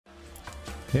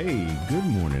Hey, good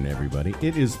morning, everybody.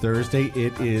 It is Thursday.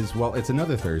 It's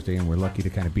another Thursday, and we're lucky to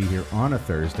kind of be here on a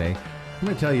Thursday. I'm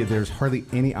going to tell you there's hardly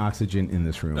any oxygen in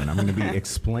this room, and I'm going to be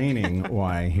explaining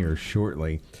why here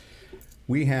shortly.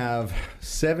 We have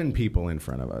 7 people in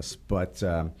front of us, but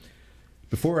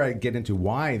before I get into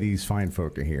why these fine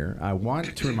folk are here, I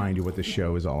want to remind you what the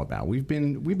show is all about. We've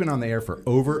been on the air for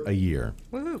over a year.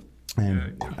 Woohoo!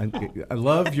 And I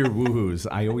love your woohoos.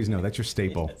 I always know that's your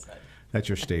staple. That's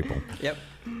your staple. Yep.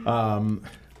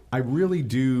 I really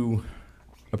do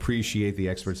appreciate the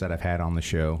experts that I've had on the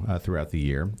show throughout the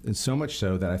year, and so much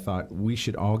so that I thought we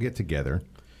should all get together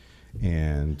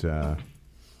and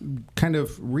kind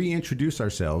of reintroduce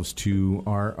ourselves to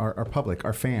our public,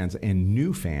 our fans, and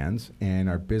new fans, and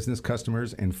our business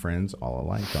customers and friends all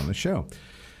alike on the show.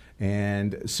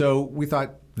 And so we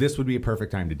thought this would be a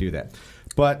perfect time to do that.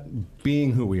 But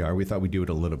being who we are, we thought we'd do it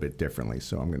a little bit differently.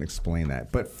 So I'm going to explain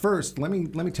that. But first, let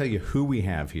me tell you who we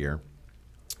have here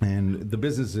and the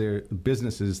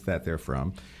businesses that they're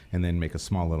from, and then make a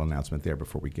small little announcement there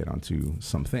before we get onto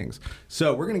some things.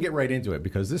 So we're going to get right into it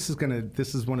because this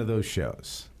is one of those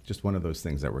shows, just one of those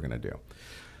things that we're going to do.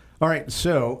 All right.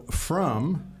 So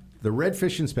from the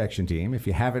Redfish Inspection Team, if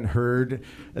you haven't heard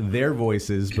their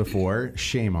voices before,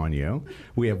 shame on you.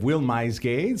 We have Will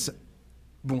Meisgades.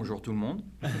 Bonjour tout le monde.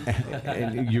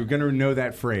 And you're going to know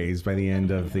that phrase by the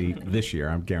end of this year,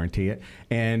 I guarantee it.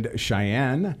 And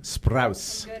Cheyenne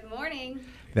Sprouse. Good morning.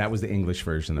 That was the English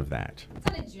version of that. It's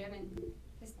not a German.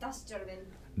 It's Das German.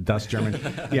 Das German.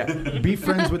 Yeah, be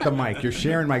friends with the mic. You're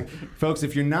sharing mic. Folks,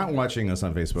 if you're not watching us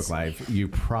on Facebook Live, you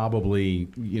probably,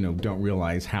 don't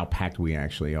realize how packed we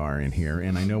actually are in here.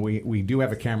 And I know we do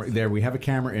have a camera there. We have a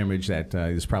camera image that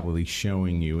is probably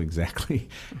showing you exactly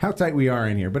how tight we are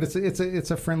in here. But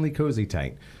it's a friendly, cozy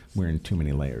tight. We're in too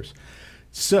many layers.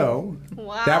 So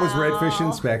That was Redfish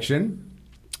Inspection.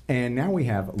 And now we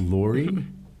have Lori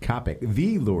Kopic,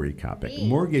 the Lori Kopic,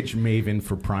 mortgage maven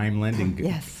for prime lending.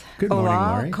 Yes. Good morning,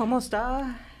 Lori. ¿Cómo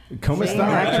está? ¿Cómo está?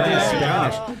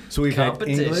 Spanish. So we've had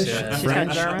English,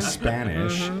 French, German.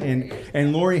 Spanish,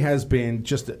 and Lori has been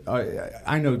just.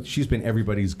 I know she's been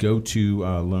everybody's go-to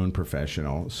loan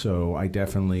professional. So I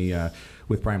definitely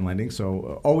with prime lending.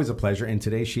 So always a pleasure. And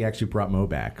today she actually brought Mo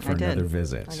back for another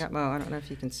visit. I got Mo. I don't know if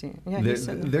you can see it. Yeah,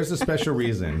 there's a special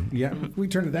reason. Yeah, we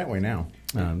turned it that way now.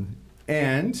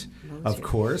 And, of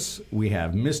course, we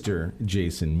have Mr.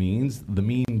 Jason Means, the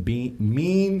lean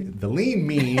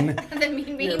mean,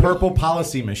 purple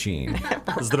policy machine.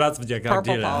 Здравствуйте, как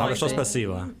дела? Хорошо,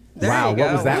 спасибо. Wow,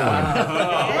 what was that one?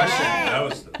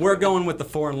 Russian. We're going with the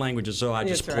foreign languages, so I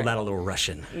just pulled out a little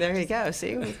Russian. There you go.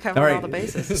 See, we've covered all the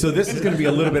bases. So this is going to be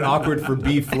a little bit awkward for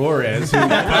B. Flores, who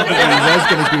probably was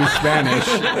going to do Spanish.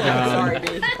 Sorry,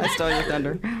 B. I stole your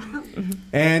thunder.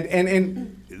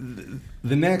 And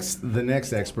the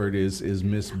next expert is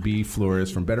Miss B.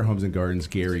 Flores from Better Homes and Gardens,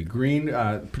 Gary Green,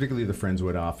 particularly the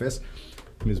Friendswood office.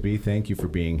 Ms. B, thank you for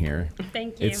being here.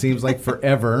 Thank you. It seems like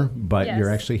forever, but Yes.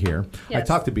 you're actually here. Yes. I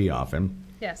talk to B often.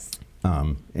 Yes.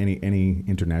 Any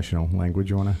international language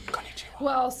you want to?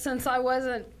 Well, since I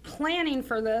wasn't planning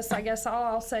for this, I guess all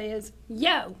I'll say is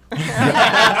yo.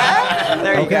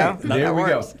 There you go. There we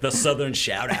go. The Southern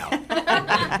shout out.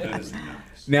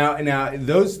 Now,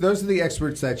 those are the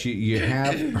experts that you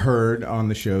have heard on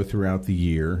the show throughout the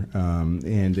year.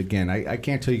 And again, I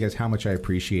can't tell you guys how much I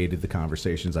appreciated the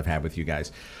conversations I've had with you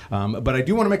guys. But I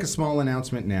do want to make a small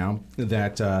announcement now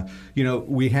that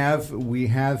we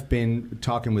have been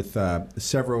talking with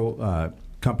several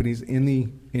companies in the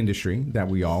industry that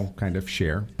we all kind of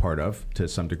share part of to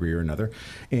some degree or another,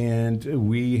 and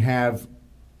we have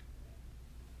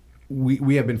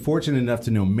been fortunate enough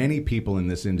to know many people in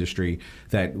this industry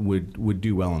that would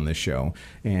do well on this show,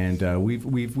 and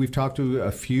we've talked to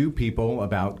a few people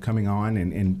about coming on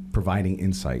and providing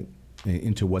insight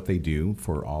into what they do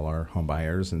for all our home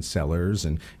buyers and sellers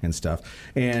and stuff.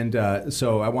 And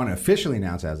so I want to officially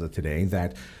announce as of today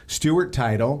that Stewart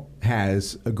Title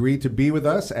has agreed to be with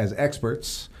us as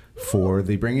experts for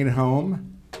the Bringing It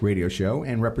Home radio show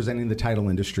and representing the title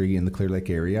industry in the Clear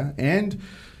Lake area. And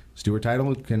Stewart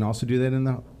Title can also do that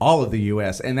in all of the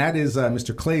U.S. And that is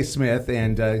Mr. Clay Smith.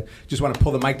 And just want to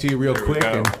pull the mic to you real quick.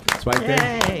 And swipe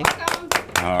there.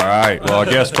 All right. Well, I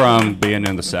guess from being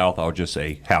in the South, I'll just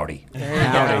say howdy.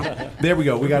 Howdy. There we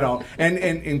go. We got all.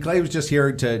 And Clay was just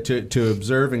here to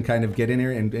observe and kind of get in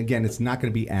here. And again, it's not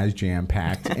going to be as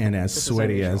jam-packed and as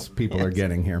sweaty as people are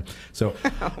getting here. So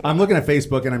I'm looking at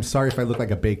Facebook, and I'm sorry if I look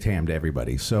like a baked ham to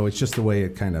everybody. So it's just the way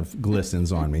it kind of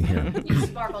glistens on me here. You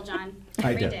sparkle, John.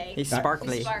 I do. He's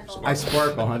sparkly. I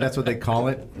sparkle, huh? That's what they call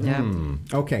it? Yeah.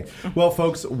 Okay. Well,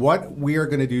 folks, what we are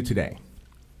going to do today,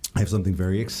 I have something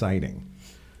very exciting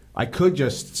I could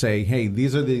just say, hey,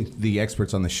 these are the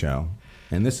experts on the show,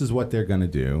 and this is what they're going to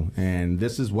do, and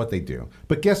this is what they do.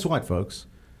 But guess what, folks?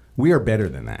 We are better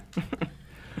than that.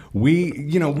 We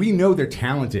know they're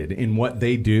talented in what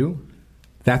they do.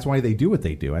 That's why they do what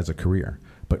they do as a career.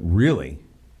 But really,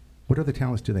 what other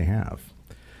talents do they have?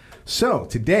 So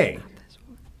today,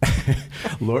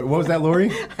 Lori, what was that, Lori?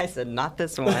 I said, not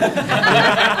this one. Lori's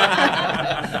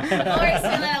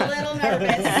feeling a little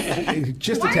nervous.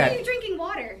 Just Why a tad. are you drinking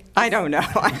water? I don't know.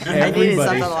 I needed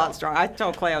something a lot stronger. I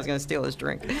told Clay I was going to steal his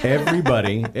drink.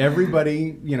 Everybody,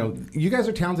 you guys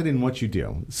are talented in what you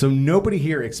do. So nobody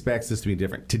here expects this to be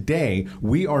different. Today,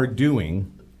 we are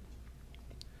doing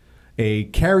a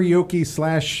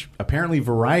karaoke / apparently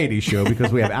variety show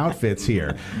because we have outfits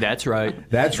here. That's right.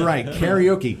 That's right,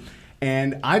 karaoke.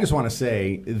 And I just want to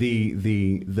say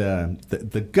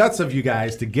the guts of you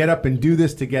guys to get up and do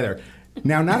this together.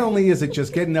 Now, not only is it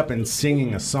just getting up and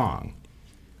singing a song,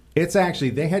 it's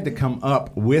actually they had to come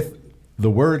up with the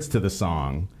words to the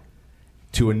song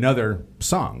to another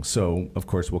song. So, of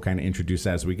course, we'll kind of introduce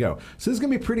as we go. So this is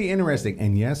going to be pretty interesting.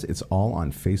 And yes, it's all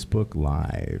on Facebook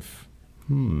Live.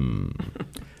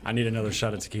 I need another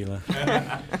shot of tequila.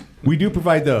 We do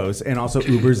provide those, and also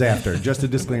Ubers after. Just a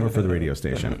disclaimer for the radio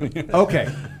station.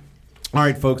 Okay. All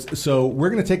right, folks. So we're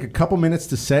going to take a couple minutes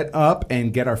to set up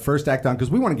and get our first act on because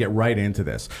we want to get right into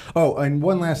this. Oh, and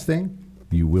one last thing.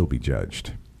 You will be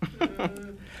judged.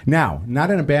 Now,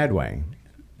 not in a bad way.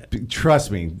 Trust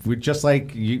me. We're just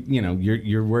like,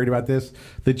 you're worried about this.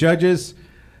 The judges,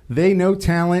 they know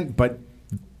talent, but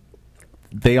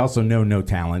they also know no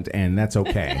talent, and that's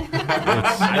okay.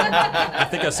 I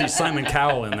think I see Simon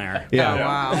Cowell in there. Yeah. Oh,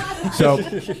 wow. So,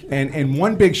 and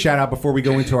one big shout out before we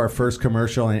go into our first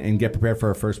commercial and get prepared for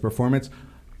our first performance.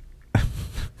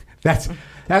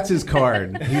 That's his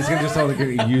card. He's gonna just tell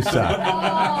the you suck.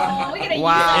 Oh, we're gonna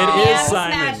Wow. use It is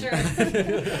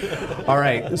Simon. All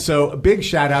right. So a big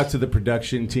shout out to the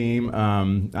production team.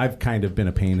 I've kind of been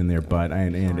a pain in their butt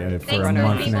and for Thanks, a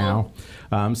month people.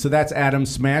 now. So that's Adam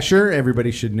Smasher.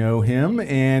 Everybody should know him.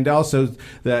 And also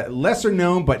the lesser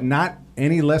known but not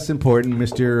any less important,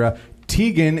 Mr.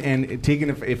 Tegan. And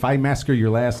Tegan, if I massacre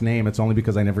your last name, it's only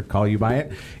because I never call you by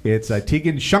it. It's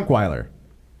Tegan Schunkweiler.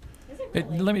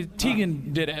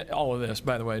 Tegan did all of this,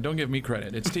 by the way. Don't give me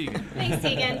credit. It's Tegan. Thanks,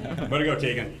 Tegan. Way to go,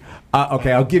 Tegan.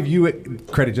 Okay, I'll give you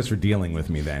credit just for dealing with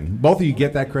me then. Both of you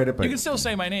get that credit, but You can still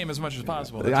say my name as much as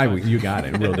possible. That's fine. you got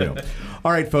it. We'll do.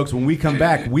 All right, folks, when we come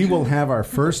back, we will have our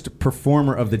first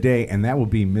performer of the day, and that will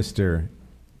be Mr.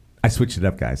 I switched it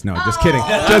up, guys. No, just kidding.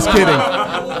 Just kidding.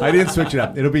 I didn't switch it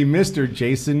up. It'll be Mr.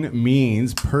 Jason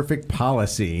Means, Perfect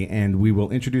Policy, and we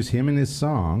will introduce him and his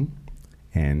song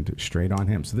and straight on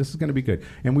him. So this is going to be good.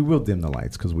 And we will dim the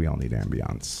lights because we all need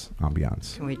ambiance.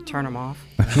 Can we turn them off?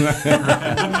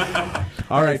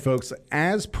 All right, folks.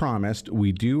 As promised,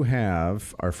 we do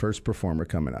have our first performer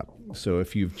coming up. So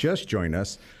if you've just joined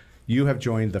us, you have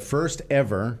joined the first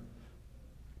ever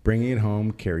Bringing It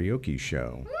Home karaoke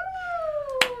show.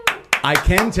 I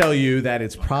can tell you that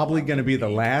it's probably going to be the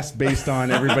last based on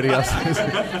everybody else's.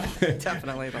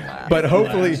 Definitely the last. But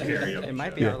hopefully, It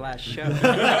might be our last show.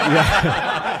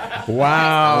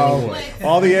 wow.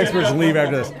 All the experts leave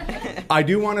after this. I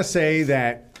do want to say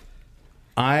that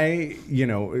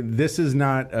this is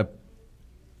not a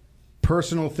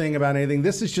personal thing about anything.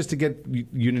 This is just to get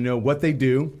you to know what they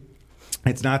do.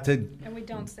 It's not to. And we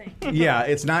don't sing. Yeah,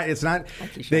 it's not.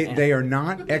 They are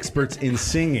not experts in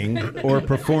singing or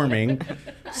performing.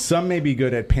 Some may be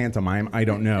good at pantomime. I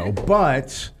don't know,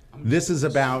 but this is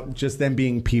about just them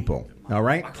being people. All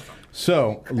right.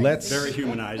 So let's. Very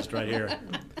humanized right here.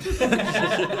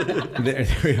 There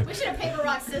we go. We should have paper,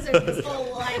 rock, scissors this whole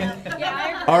lineup. Yeah, I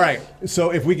agree. All right.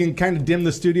 So if we can kind of dim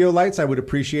the studio lights, I would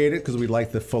appreciate it because we'd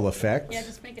like the full effect. Yeah,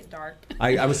 just make it dark.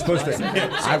 I was supposed to. Pitch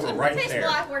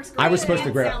black works great. I was supposed to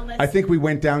and grab. soundless. I think we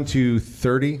went down to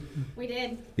 30. We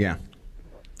did. Yeah.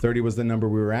 30 was the number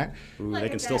we were at. Ooh, Look they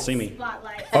at can still that see me.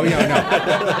 Spotlight. Oh yeah,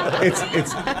 no.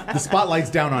 It's the spotlight's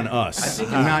down on us,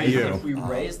 not If you. we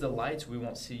raise the lights, we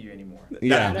won't see you anymore.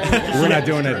 Yeah, we're not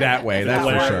doing it that way. That's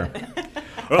for sure.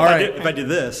 Well, All if right. if I did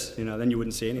this, then you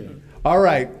wouldn't see anything. All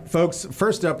right, folks.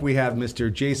 First up, we have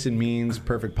Mr. Jason Means,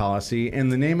 Perfect Policy,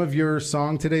 and the name of your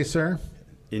song today, sir.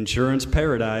 Insurance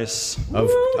Paradise.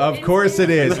 Of course it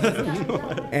is.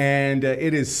 And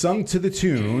it is sung to the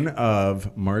tune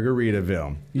of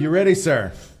Margaritaville. You ready,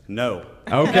 sir? No.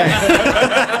 Okay.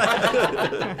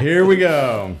 Here we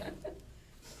go.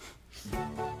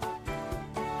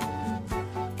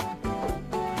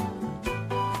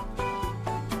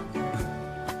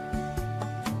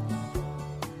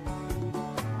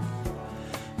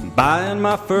 Buying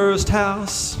my first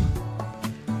house,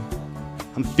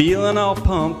 I'm feeling all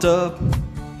pumped up.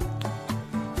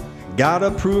 Got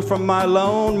approved from my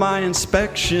loan, my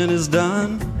inspection is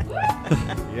done.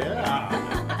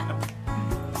 Yeah.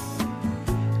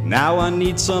 Now I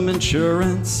need some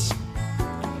insurance,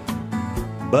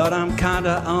 but I'm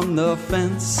kinda on the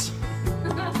fence.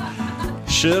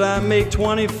 Should I make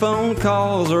 20 phone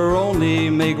calls or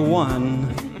only make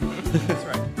one? That's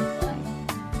right.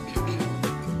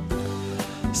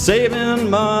 Saving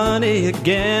money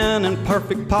again and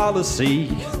perfect policy.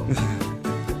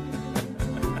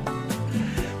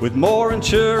 With more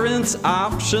insurance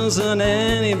options than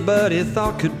anybody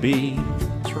thought could be.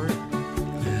 True.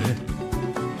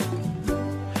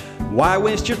 Why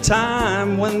waste your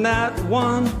time when that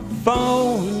one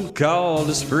phone call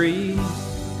is free?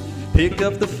 Pick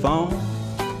up the phone,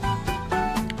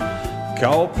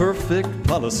 call perfect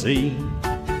policy.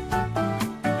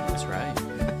 That's right.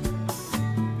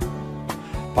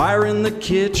 Fire in the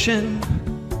kitchen,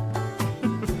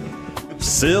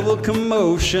 civil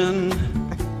commotion.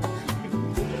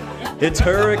 It's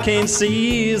hurricane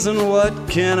season, what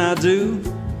can I do?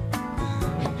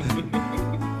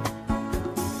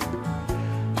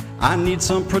 I need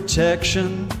some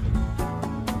protection,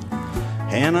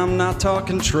 and I'm not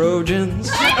talking Trojans.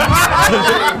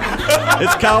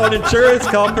 It's called insurance,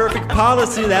 called perfect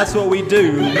policy, that's what we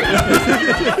do.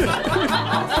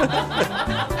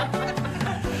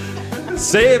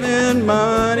 Saving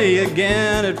money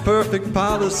again at perfect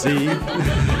policy.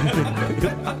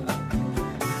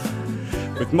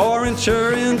 With more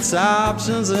insurance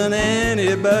options than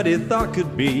anybody thought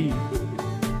could be.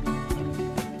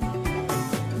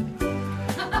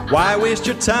 Why waste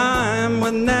your time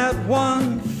when that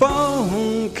one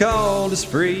phone call is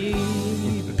free?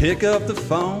 Pick up the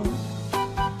phone,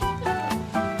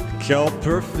 call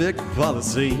perfect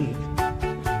policy.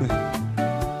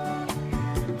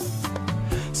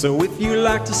 So if you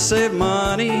like to save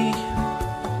money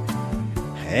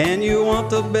and you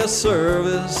want the best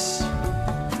service,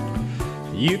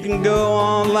 you can go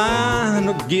online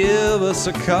or give us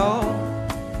a call.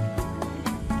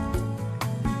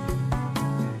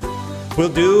 We'll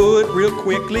do it real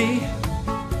quickly.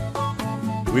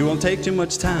 We won't take too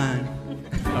much time.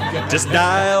 Okay. Just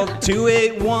dial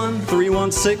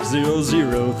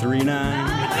 281-316-0039.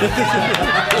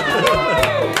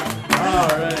 All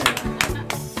right.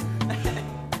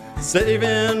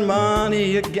 Saving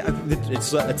money again. It's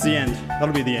the end.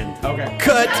 That'll be the end. Okay.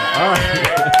 Cut. All right.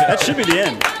 That should be the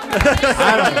end.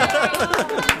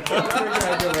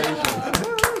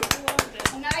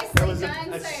 Nicely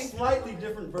done, A sir. slightly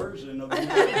different version of the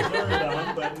learned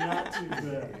on, but not too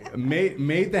bad.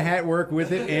 Made the hat work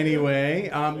with it anyway.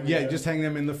 Yeah, just hang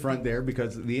them in the front there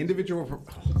because the individual. Oh,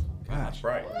 gosh,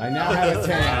 Right. I now have a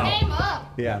 10. Name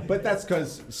up. Yeah, but that's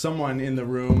because someone in the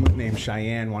room named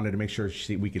Cheyenne wanted to make sure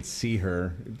we could see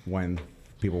her when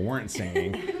people weren't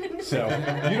singing. So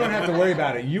you don't have to worry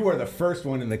about it. You are the first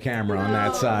one in the camera on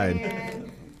that side.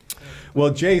 Man.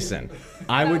 Well, Jason,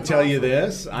 I would tell you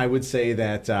this. I would say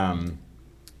that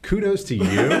kudos to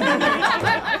you.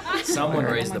 Someone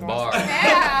raised the bar.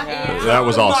 Yeah. That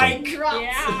was awesome. Drops.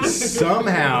 Yeah.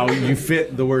 Somehow you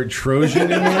fit the word Trojan in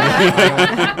there.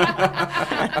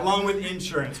 Along with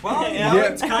insurance. Well, Yeah.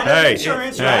 it's kind of Hey,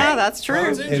 insurance, hey. right? Yeah, that's true.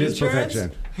 It is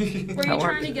perfection. Were you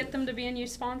trying to get them to be a new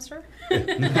sponsor? We'll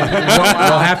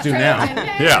have to now.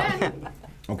 Yeah.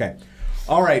 Okay.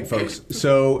 All right, folks.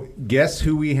 So guess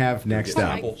who we have next Oh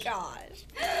up? my gosh.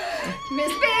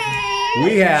 Miss B.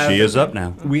 She is up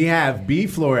now. We have B.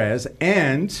 Flores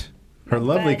and her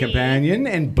lovely Buddy. companion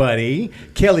and buddy,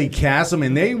 Kelly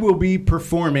Castleman. They will be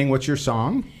performing, what's your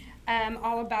song?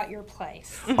 All About Your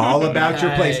Place. All About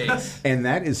Your Place. Nice. And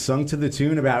that is sung to the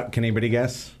tune about, can anybody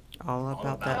guess? All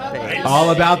about that bass.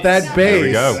 All About That Bass. There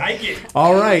we go. Like it.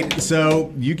 All right,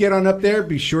 so you get on up there.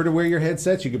 Be sure to wear your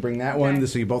headsets. You can bring that one, Okay.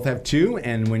 so you both have two.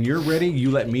 And when you're ready,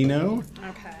 you let me know.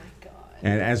 Okay, God.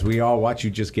 And as we all watch you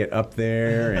just get up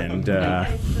there and...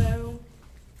 Okay, so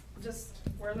just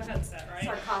wear the headset, It's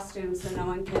our right? costume, so no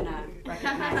one can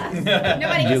recognize us.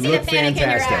 Nobody You can see look the panic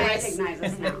fantastic. in your eyes.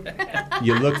 Recognize us now.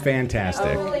 you look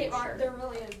fantastic. Oh. There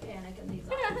really is panic in these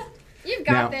eyes. You've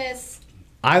got Now- this.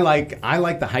 I like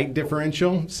the height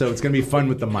differential, so it's going to be fun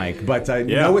with the mic. But I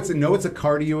Yeah. know it's a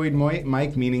cardioid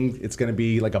mic, meaning it's going to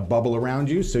be like a bubble around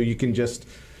you, so you can just,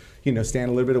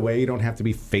 stand a little bit away. You don't have to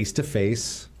be face to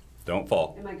face. Don't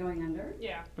fall. Am I going under?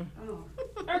 Yeah. Oh,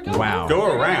 Or go Wow. Go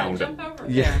over. around. Jump over.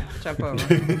 Yeah. Jump over.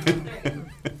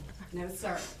 no,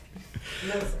 sir.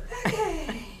 No, sir.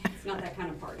 It's not that kind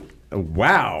of party.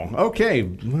 Wow. Okay.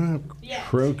 Well, Yeah.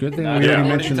 good thing we Yeah. already According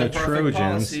mentioned to the perfect Trojans.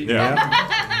 policy. Yeah.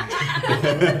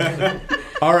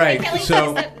 All right. Kelly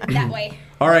So says that way.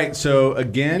 All right, so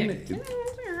again,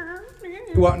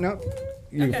 well, no,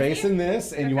 you're facing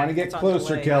this, and you want to get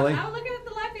closer, Kelly. Oh, look at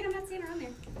the live feed. I'm not seeing her on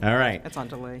there. All right. It's on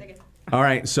delay. All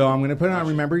right, so I'm going to put it on.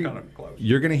 Remember,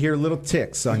 you're going to hear little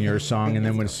ticks on your song, and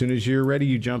then as soon as you're ready,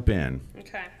 you jump in.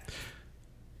 Okay.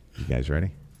 You guys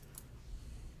ready?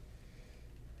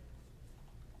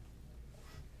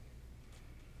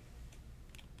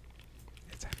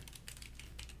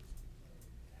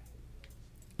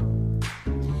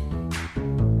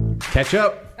 Catch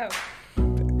up. Oh.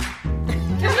 Can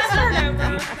we start over?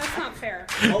 That's not fair.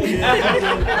 Oh, yeah.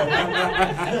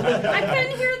 I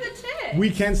couldn't hear the tick. We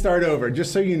can start over,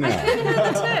 just so you know.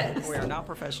 We are not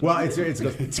professional. Well, it's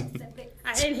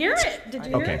I didn't hear it. Did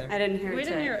you hear it? I didn't hear it. We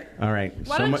didn't hear it. all right.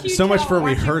 Why So don't much, you so much tell- for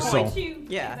why don't you- rehearsal. why don't you do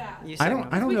Yeah. that? You I don't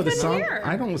we know the couldn't song. hear.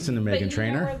 I don't listen to Meghan But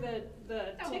Trainor. You know where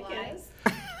the tick is.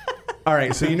 All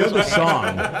right, so you know the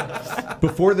song.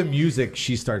 Before the music,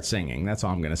 she starts singing. That's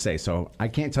all I'm going to say. So I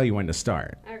can't tell you when to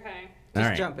start. Okay. All Just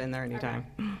right. jump in there anytime.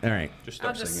 All right. Just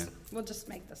start We'll singing. just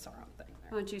make this our own thing.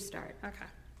 Why don't you start? Okay.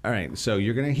 All right, so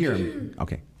you're going to hear him.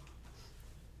 Okay.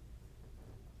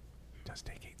 It does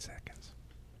take 8 seconds.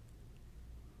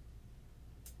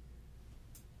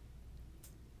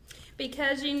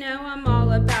 Because you know I'm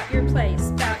all about your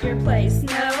place, no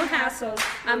hassles.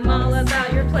 I'm all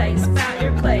about your place, no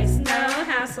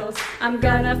hassles. I'm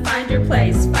gonna find your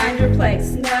place, no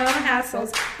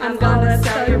hassles. I'm gonna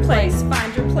sell your place,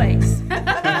 find your place.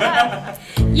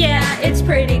 Yeah, it's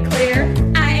pretty clear,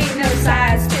 I ain't no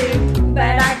size 2,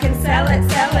 but I can sell it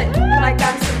like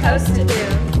I'm supposed to do.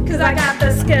 Cause I got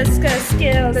the skills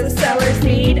the sellers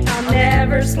need. I'll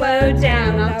never slow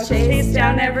down, I'll chase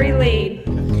down every lead.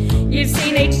 You've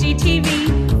seen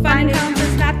HGTV, find homes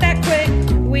is not that quick.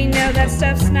 We know that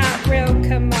stuff's not real.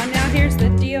 Come on, now here's the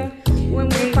deal. When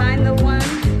we find the one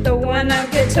I'll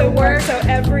get to work. So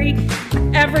every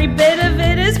bit of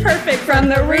it is perfect, from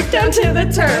the roof down to the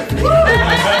turf.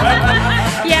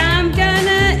 Yeah, I'm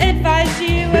gonna advise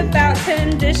you about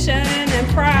condition and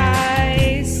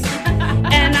price.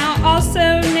 And I'll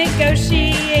also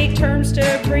negotiate terms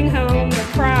to bring home the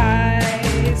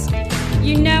prize.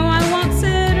 You know I won't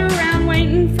sit around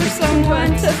waiting for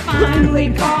someone to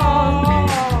finally call.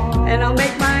 And I'll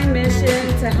make my mission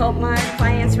to help my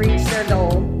clients reach their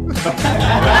goal.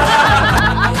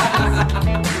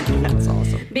 That's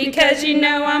awesome. Because you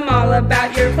know I'm all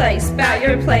about your place, no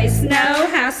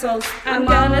hassles. I'm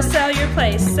gonna sell your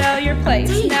place, no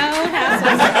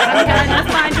hassles. I'm gonna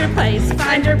find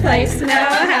your place, no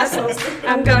hassles.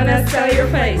 I'm gonna sell your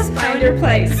place, find your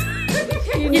place.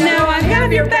 You know I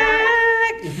have your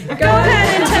back. Go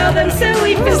ahead and tell them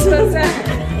silly business.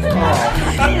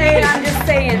 Hey, I'm just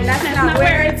saying, that's not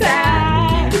where it's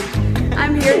at.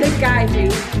 I'm here to guide you.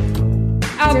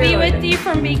 I'll be with you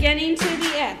from beginning to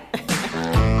the end.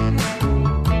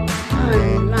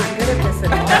 I'm not good at this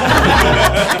at all.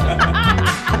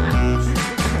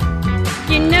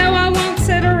 You know I won't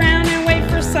sit around and wait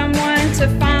for someone to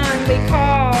finally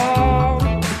call.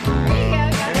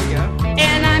 There you go.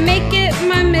 And I make it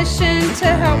my mission to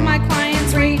help my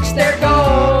clients reach their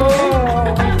goal.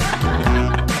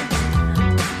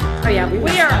 Oh yeah,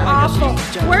 We are awful.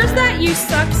 Where's that you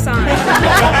suck sign?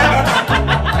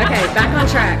 Okay, back on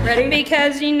track. Ready?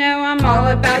 Because you know I'm all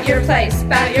about your place, They no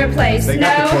got the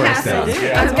chorus hassles.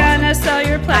 down. I'm gonna sell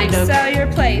your place,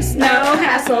 no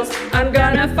hassles. I'm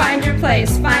gonna find your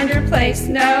place, no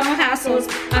hassles.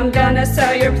 I'm gonna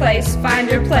sell your place, find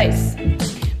your place.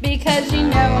 Because you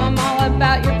know I'm all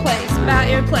about your place,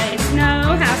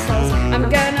 no hassles. I'm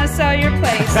gonna sell your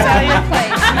place, no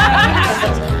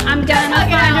hassles. I'm gonna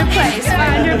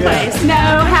find your place,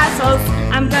 no hassles.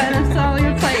 I'm gonna sell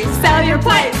your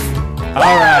place. All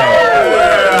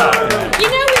right. You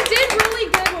know, we did really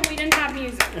good when we didn't have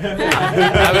music. I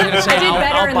was going to say, I did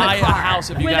better I'll in buy the a car house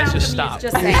if you without guys just the stop.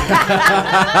 music. Just saying.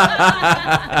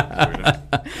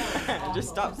 Just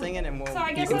stop singing and So I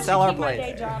you guess can I sell should our keep my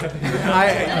day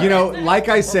place. job. Like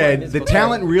I said, the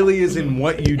talent really is in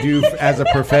what you do as a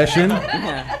profession.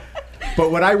 But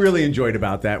what I really enjoyed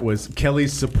about that was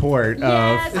Kelly's support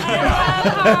Yes, of.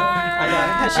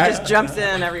 She just jumps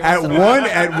in every once in a while.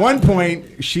 At one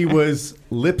point, she was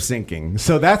lip syncing,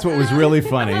 so that's what was really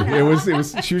funny. It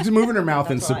was she was moving her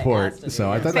mouth in support,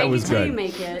 so I thought that was Fake it till you good.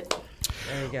 make it.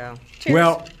 There you go.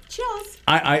 Well, Cheers.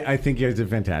 I think you guys are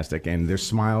fantastic, and there's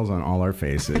smiles on all our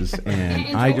faces,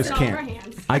 and I just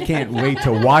I can't wait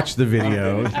to watch the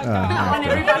video. I want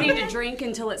everybody to drink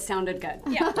until it sounded good.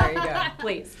 Yeah. There you go.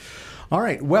 Please. All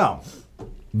right, well,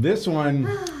 this one,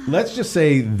 let's just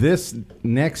say this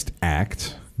next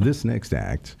act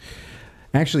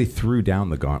actually threw down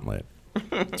the gauntlet.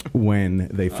 when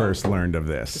they first learned of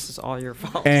This this. is all your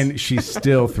fault. And she's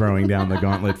still throwing down the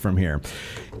gauntlet from here.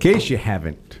 In case you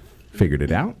haven't figured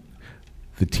it out,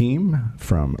 the team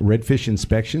from Redfish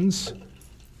Inspections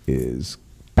is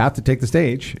about to take the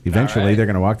stage. Eventually, right. they're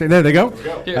going to walk there. There they go.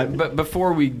 Here, but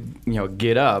before we,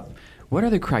 get up, what are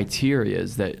the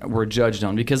criterias that we're judged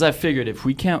on? Because I figured if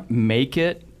we can't make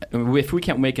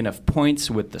enough points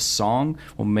with the song,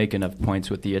 we'll make enough points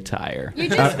with the attire. You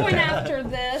just went after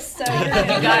this, so You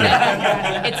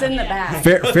got it. It's in the back.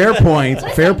 Fair point.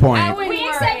 Fair point. We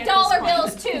accept dollar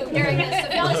bills too during this,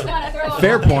 so y'all just want to throw them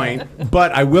Fair out there. point.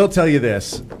 But I will tell you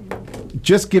this.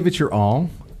 Just give it your all,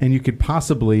 and you could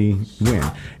possibly win.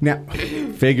 Now,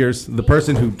 figures, the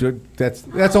person who did,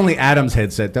 that's only Adam's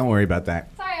headset. Don't worry about that.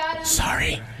 Sorry, Adam.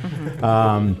 Sorry.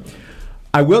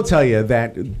 I will tell you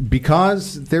that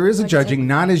because there is a judging,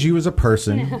 not as you as a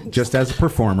person, just as a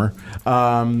performer,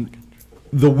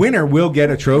 the winner will get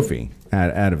a trophy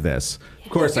out of this.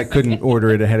 Of course, I couldn't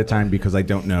order it ahead of time because I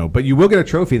don't know. But you will get a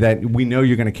trophy that we know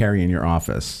you're going to carry in your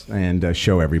office and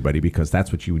show everybody, because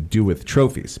that's what you would do with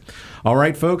trophies. All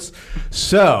right, folks.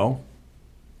 So,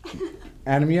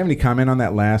 Adam, you have any comment on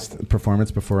that last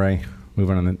performance before I move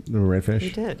on the Redfish? He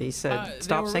did. He said,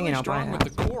 "Stop they were singing, really I'll buy strong it."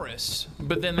 with the chorus,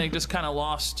 but then they just kind of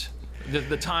lost.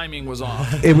 The timing was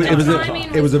off. It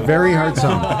was a very hard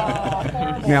song.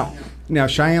 Now,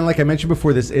 Cheyenne, like I mentioned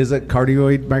before, this is a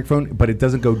cardioid microphone, but it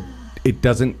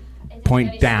doesn't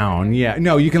point down. Yeah,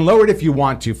 no, you can lower it if you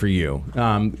want to for you.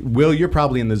 Will, you're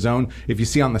probably in the zone. If you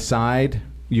see on the side,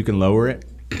 you can lower it.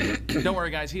 Don't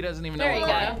worry, guys. He doesn't even know There you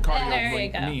what go. cardio There you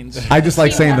blink go. means. I just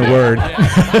like saying the word.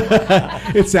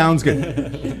 It sounds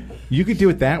good. You could do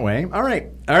it that way. All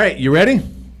right. You ready?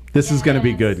 This is going to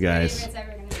be good, guys.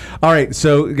 All right.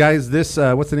 So, guys, this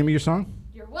what's the name of your song?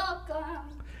 You're welcome.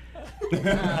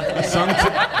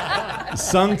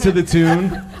 Sung to the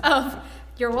tune.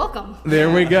 You're welcome. There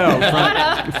we go.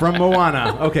 From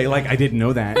Moana. Okay, like I didn't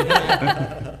know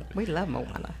that. We love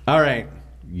Moana. All right.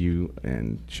 You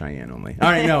and Cheyenne only. All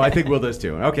right, no, I think Will does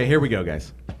too. Okay, here we go,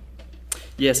 guys.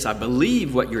 Yes, I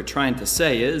believe what you're trying to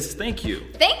say is thank you.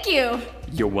 Thank you.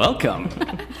 You're welcome.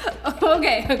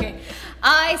 Okay.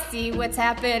 I see what's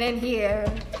happening here.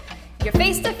 You're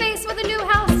face to face with a new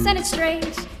house and it's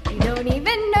strange. You don't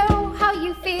even know how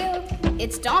you feel.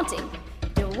 It's daunting.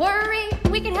 Don't worry,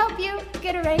 we can help you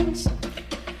get arranged.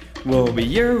 We'll be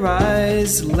your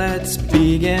eyes, let's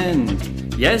begin.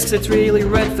 Yes, it's really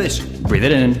redfish. Breathe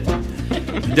it in.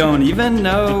 Don't even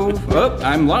know. Oh,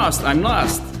 I'm lost.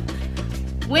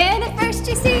 When at first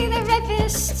you see the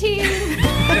redfish team,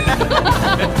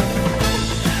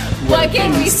 what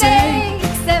can we say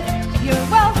except you're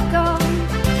welcome?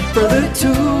 For the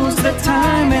tools, the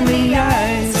time, and the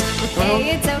eyes.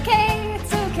 Hey, it's okay,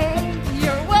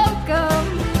 you're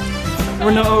welcome.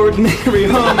 We're no ordinary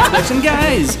home inspection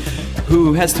guys.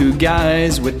 Who has two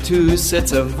guys with two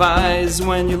sets of eyes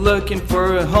when you're looking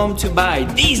for a home to buy?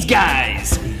 These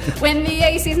guys! When the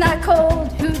AC's not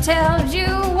cold, who tells you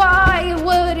why you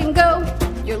wouldn't go?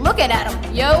 You're looking at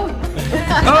them, yo.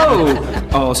 Oh,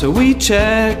 also we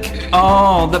check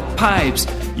all the pipes.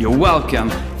 You're welcome.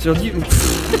 So you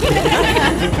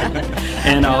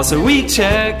and also we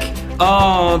check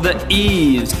all the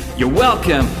eaves. You're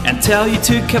welcome. And tell you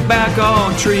to cut back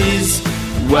all trees.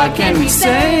 What can we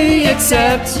say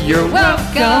except you're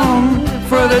welcome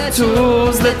for the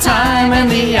tools, the time, and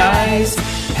the eyes?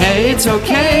 Hey, it's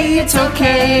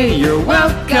okay, you're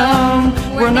welcome.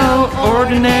 We're no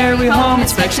ordinary home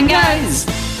inspection guys.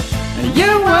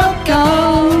 You're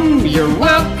welcome.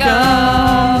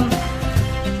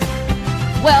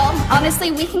 Well,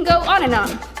 honestly, we can go on and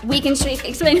on. We can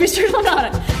explain research on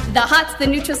and on. The hots, the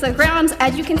neutrals, the grounds.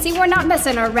 As you can see, we're not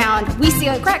messing around. We see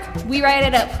a crack, we write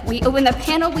it up. We open the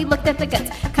panel, we looked at the guts.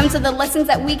 Come to the lessons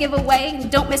that we give away.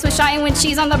 Don't mess with Cheyenne when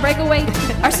she's on the breakaway.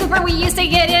 Our super we used to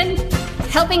get in,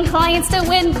 helping clients to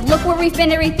win. Look where we've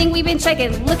been, everything we've been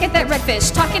checking. Look at that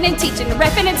redfish, talking and teaching,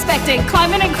 repping, inspecting,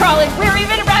 climbing and crawling. We're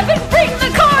even rapping, bring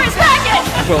the chorus back in.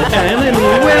 Well, and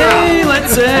anyway,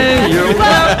 let's say you're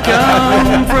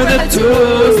welcome for the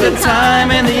tools, the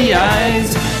time, and the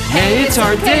eyes. Hey, it's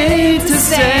our day to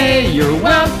say you're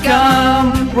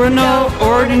welcome. We're no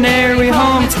ordinary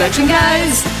home inspection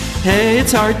guys. Hey,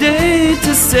 it's our day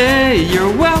to say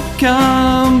you're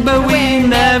welcome, but we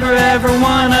never ever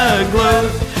wanna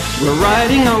gloat. We're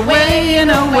riding away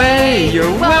and away,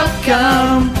 you're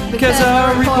welcome, because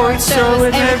our reports show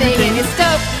that everything is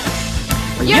dope.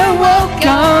 You're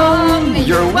welcome,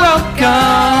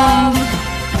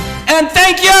 and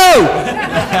thank you!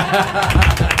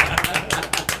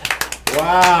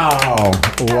 Wow.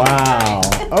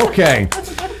 Okay.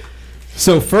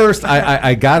 So first,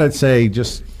 I gotta say,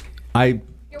 You're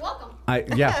welcome.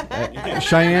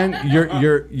 Cheyenne,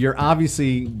 you're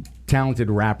obviously talented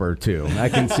rapper too. I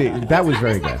can see that was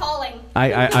very My good. calling.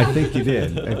 I think you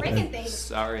did. Breaking things.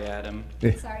 Sorry, Adam.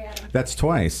 Sorry, Adam. That's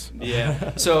twice.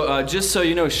 Yeah. So just so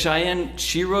you know, Cheyenne,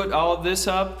 she wrote all of this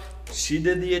up. She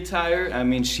did the attire. I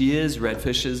mean, she is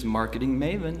Redfish's marketing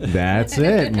maven. That's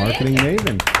it, marketing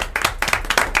maven.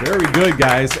 Very good,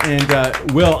 guys.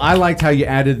 And Will, I liked how you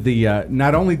added the.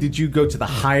 Not only did you go to the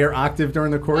higher octave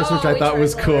during the chorus, which I thought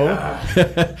was cool.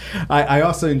 I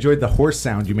also enjoyed the horse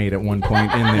sound you made at one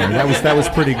point in there. That was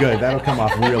pretty good. That'll come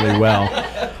off really well.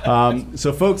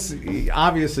 So, folks,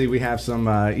 obviously we have some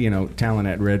talent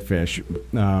at Redfish.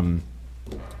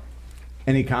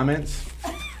 Any comments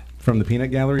from the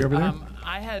peanut gallery over there?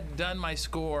 I had done my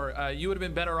score. You would have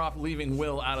been better off leaving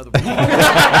Will out of the room.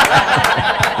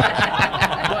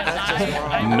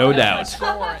 No doubt.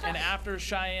 Score, and after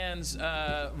Cheyenne's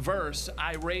verse,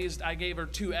 I gave her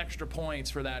 2 extra points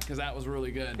for that because that was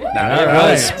really good.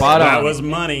 That was spot on. That was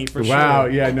money for sure. Wow,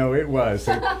 yeah, no, it was.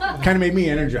 It kind of made me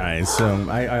energized, so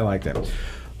I liked it.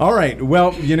 All right,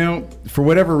 well, for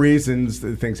whatever reasons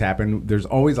things happen, there's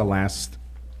always a last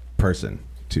person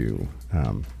to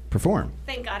perform.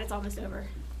 Thank God it's almost over.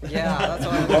 Yeah, that's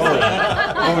what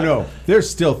I was Oh, no, there's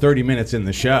still 30 minutes in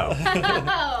the show.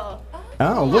 Oh,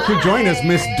 Oh, look who joined us,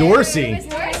 Miss Dorsey. Miss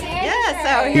Dorsey.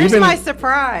 Yeah, so here's Even- my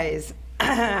surprise.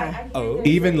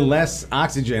 Even less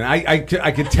oxygen.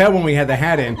 I could tell when we had the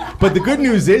hat in. But the good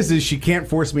news is she can't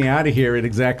force me out of here at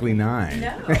exactly 9. No,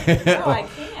 I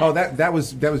can't. Oh, that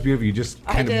was beautiful. You just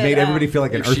kind of did, made everybody feel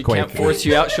like an If she earthquake. can't force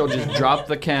you out, she'll just drop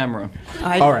the camera.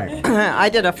 All right. I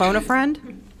did a phone a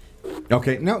friend.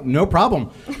 Okay, no problem.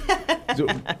 So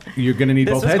you're going to need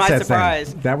This both was my headsets.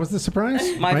 surprise. Then. That was the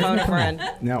surprise? My Right phone from a the friend.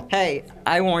 No. Hey,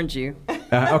 I warned you.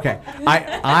 Okay.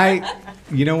 I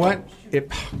you know what?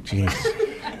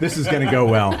 Jeez. This is going to go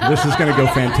well. This is going to go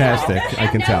fantastic. I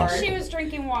can tell. She was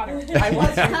drinking water. I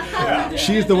was.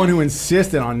 She's the one who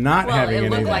insisted on not having it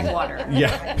anything. looked like water.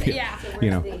 Yeah.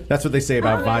 Yeah. That's what they say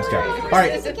about vodka. All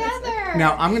right. Together.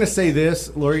 Now, I'm going to say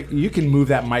this, Lori, you can move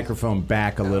that microphone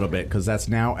back a little bit because that's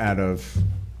now out of,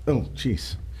 oh,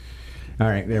 jeez. All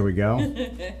right, there we go. I don't know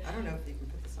if you can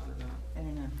put this on or not. I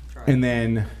don't know. Try. And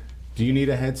then, do you need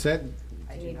a headset?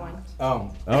 I need one.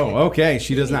 Oh, okay.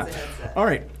 She does not. needs a headset. All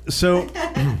right. So,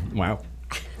 wow.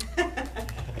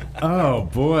 Oh,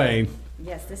 boy.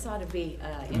 Yes, this ought to be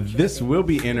This will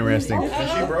be interesting.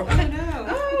 She broke it.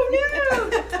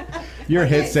 Oh, no. Your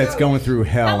headset's going through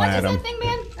How hell, much is Adam. that thing,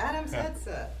 man? Adam's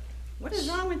headset. What is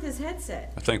wrong with this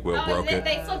headset? I think Will Oh, broke it.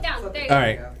 they flip down. There you All go.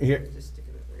 right. Here. Just stick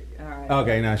it over here. All right.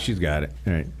 Okay, now she's got it.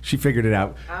 All right. She figured it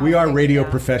out. I'll We are figure it radio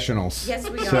out. professionals. Yes,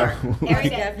 we So- are. Very good.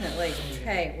 Definitely.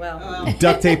 Hey, well,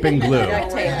 Duct tape and glue.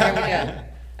 duct tape. There we go.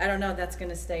 I don't know if that's going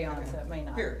to stay on, so it may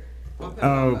not. Here. I'll put it Oh,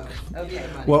 on both. Okay.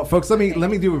 well, folks, let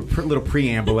me do a little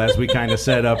preamble as we kind of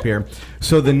set up here.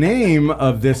 So the name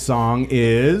of this song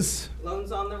is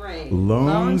Loans on the Range.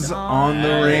 Loans on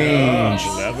the Range.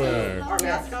 Clever. Our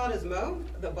mascot is Mo,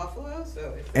 the buffalo.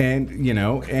 So if And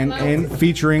and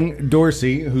featuring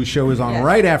Dorsey, whose show is on Yes.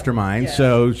 right after mine. Yes.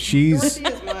 So she's Dorsey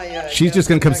is my, she's just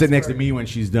gonna come sit next to expert. me when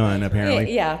she's done,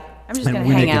 apparently. Yeah, I'm just going And to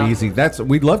we hang make out. it easy.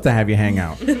 We'd love to have you hang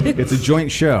out. It's a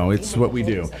joint show. It's what we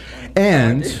do.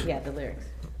 And Yeah, the lyrics.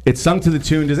 it's sung to the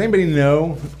tune. Does anybody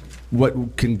know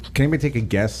what can anybody take a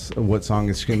guess of what song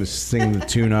it's going to sing the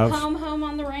tune of? Home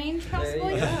on the range,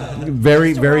 possibly.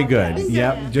 Very, very good. guess.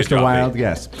 Yep, just Good a job, wild babe.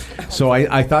 guess. So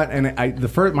I thought, and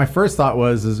my first thought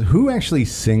was who actually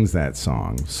sings that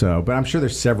song? So, but I'm sure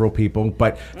there's several people.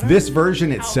 But this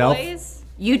version itself, Always.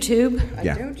 YouTube.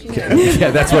 yeah, Don't you know? yeah,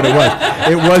 that's what it was.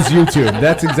 It was YouTube.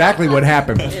 That's exactly what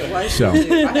happened. It was So.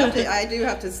 YouTube. I do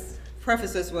have to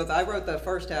preface this with I wrote the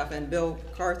first half and Bill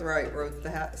Cartwright wrote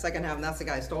the second half, and that's the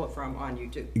guy I stole it from on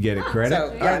YouTube. Get it credit? So,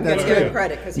 All yeah, right, that's give him good.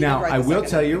 credit, 'cause he Now, did write I the will second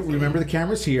tell you, half. remember the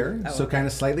camera's here, so okay. kind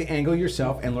of slightly angle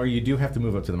yourself. And Laura, you do have to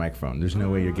move up to the microphone. There's no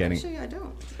way you're getting. Actually, I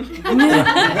don't.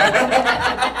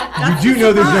 You do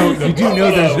know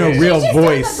there's no real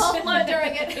voice.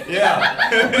 During it.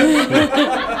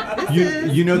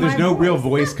 You know there's no real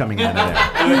voice coming out of there.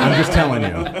 I'm just telling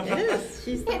you. It is.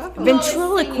 She's the buffalo.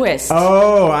 Ventriloquist.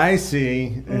 Oh, I see.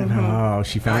 And oh,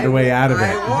 she found her way out of it.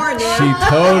 I warned you. She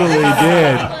totally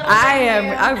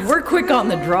did. We're quick on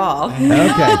the draw. Okay.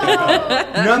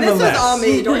 This Nonetheless, was all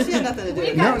me. Dorsey had nothing to do with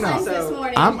it. No, no. This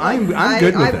morning. I'm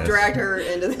good with I've this. dragged her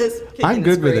into this. kicking I'm and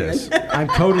good with screaming. this. I'm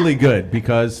totally good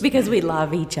because Because we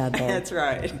love each other. That's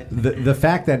right. the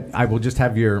fact that I will just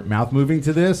have your mouth moving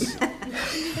to this.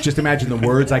 Just imagine the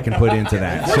words I can put into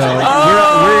that. So we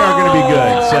are going to be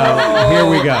good. So here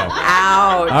we go.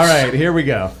 Ouch. All right, here we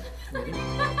go.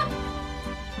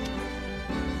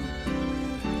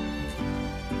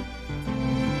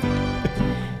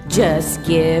 Just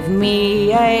give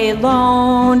me a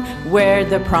loan where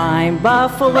the prime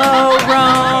buffalo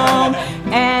roam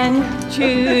and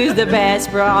choose the best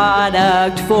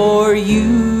product for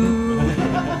you.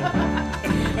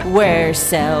 Where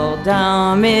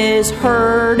seldom is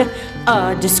heard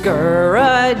a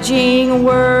discouraging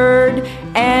word,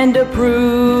 and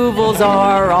approvals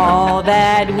are all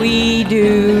that we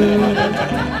do.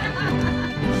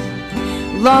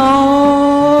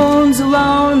 Loans,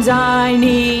 loans, I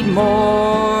need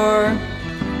more.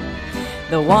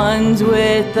 The ones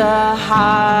with the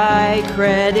high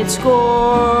credit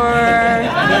score.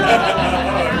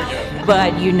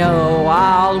 But you know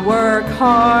I'll work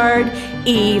hard,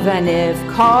 even if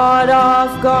caught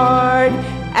off guard,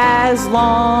 as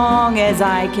long as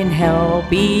I can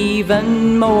help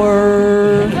even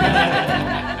more.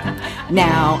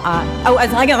 Now,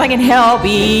 as long as I can help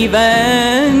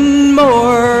even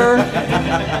more.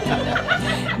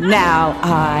 Now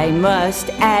I must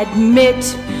admit,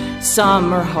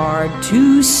 some are hard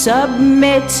to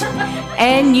submit,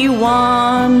 and you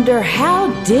wonder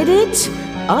how did it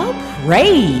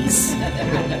appraise?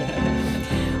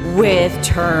 With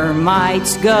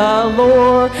termites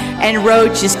galore and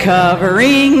roaches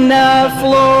covering the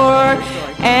floor,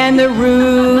 and the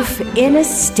roof in a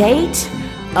state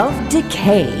of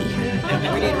decay.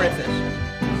 We need redfish.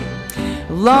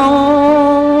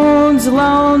 Loans,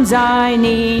 loans, I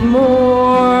need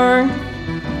more.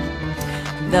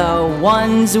 The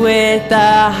ones with the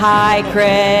high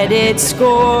credit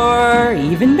score,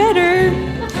 even better.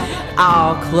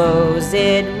 I'll close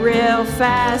it real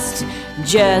fast,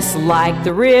 just like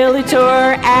the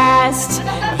realtor asked.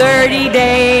 30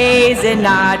 days and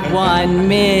not 1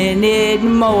 minute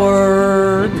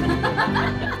more.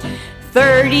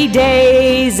 30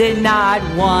 days and not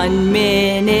 1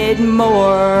 minute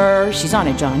more. She's on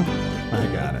it, John. I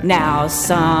got it. Now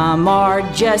some are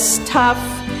just tough.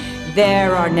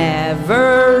 There are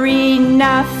never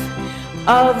enough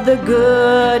of the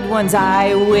good ones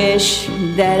I wish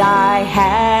that I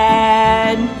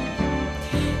had.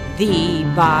 The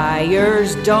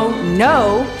buyers don't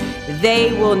know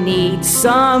they will need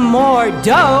some more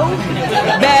dough.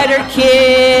 Better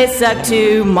kiss up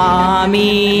to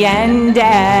mommy and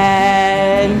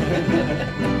dad.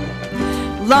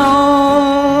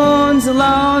 Loans,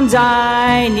 loans,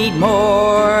 I need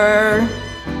more.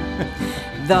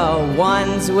 The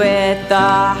ones with the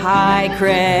high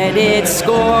credit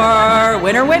score.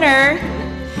 Winner, winner.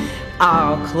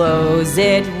 I'll close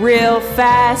it real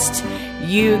fast.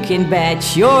 You can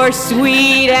bet your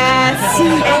sweet ass.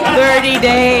 30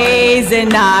 days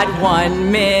and not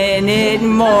 1 minute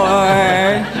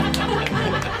more.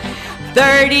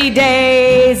 30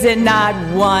 days and not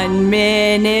 1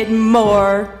 minute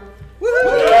more.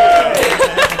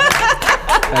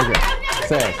 Okay.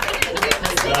 Say.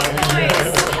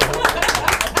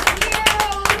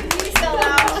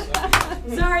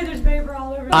 Sorry, there's paper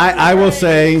all over. I will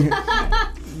say,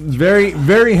 very,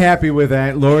 very happy with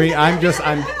that, Lori.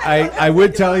 I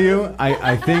would tell you,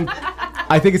 I think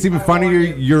it's even funnier.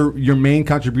 Your main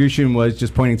contribution was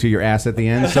just pointing to your ass at the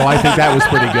end, so I think that was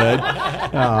pretty good.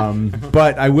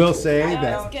 But I will say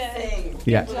that,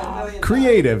 yeah,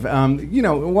 creative.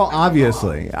 Well,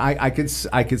 obviously, I could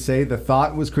say the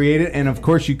thought was creative, and of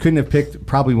course, you couldn't have picked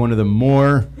probably one of the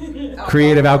more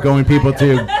creative, outgoing people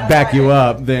to back you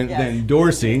up than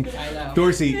Dorsey.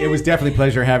 Dorsey, it was definitely a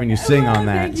pleasure having you sing on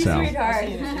that. So, Sweetheart.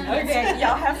 Okay,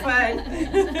 y'all have fun.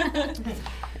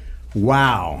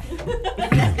 wow,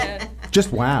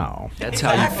 just wow. That's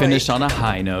how you finish on a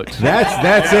high note.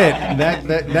 That's it.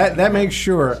 That makes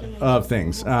sure of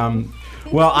things.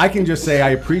 Well, I can just say I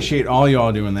appreciate all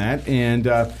y'all doing that. And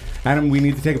Adam, we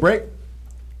need to take a break.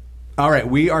 All right,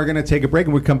 we are going to take a break,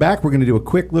 and when we come back, we're going to do a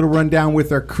quick little rundown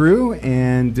with our crew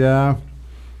and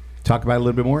talk about it a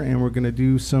little bit more. And we're going to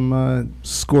do some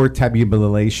score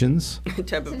tabulations.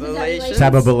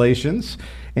 Tabulations.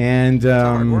 And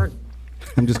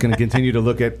I'm just going to continue to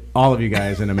look at all of you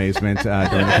guys in amazement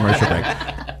during the commercial break.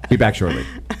 Be back shortly.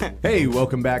 Hey,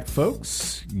 welcome back,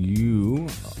 folks. You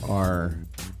are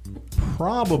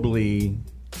probably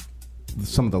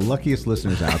some of the luckiest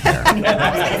listeners out there. I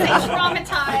was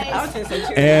going to say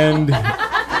traumatized.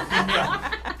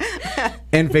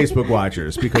 And Facebook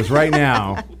watchers, because right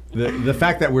now the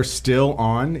fact that we're still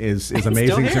on is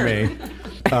amazing to me.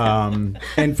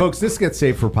 And folks, this gets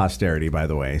saved for posterity, by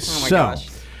the way. Oh my gosh.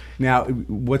 Now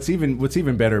what's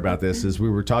even better about this is we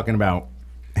were talking about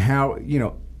how,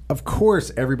 of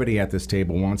course everybody at this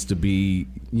table wants to be,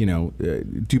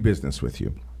 do business with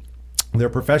you. They're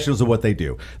professionals of what they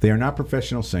do. They are not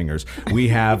professional singers. We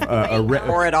have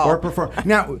or at all. Or perform.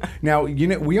 Now,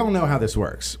 we all know how this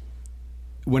works.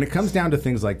 when it comes down to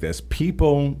things like this,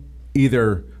 people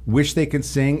either wish they could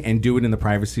sing and do it in the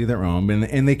privacy of their own,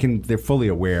 and they're fully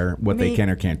aware what they can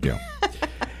or can't do.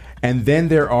 And then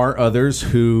there are others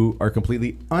who are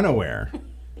completely unaware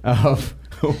of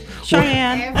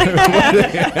Cheyenne. What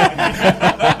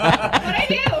I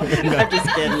do? I'm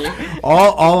just kidding you.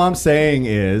 all I'm saying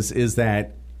is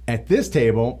that at this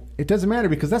table, it doesn't matter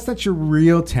because that's not your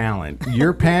real talent.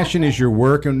 Your passion is your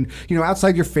work, and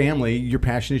outside your family, your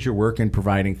passion is your work and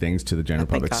providing things to the general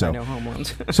public. God I know home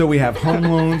loans. So we have home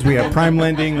loans, we have prime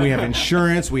lending, we have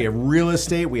insurance, we have real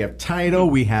estate, we have title,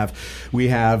 we have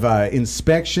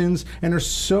inspections, and there's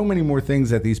so many more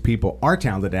things that these people are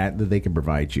talented at that they can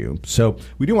provide you. So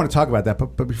we do want to talk about that,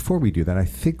 but before we do that, I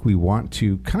think we want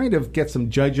to kind of get some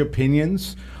judge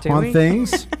opinions on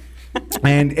things.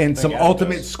 And some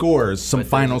ultimate scores, some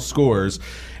final scores.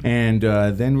 And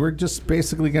then we're just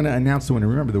basically going to announce the winner.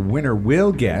 Remember, the winner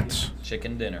will get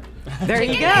Chicken dinner. There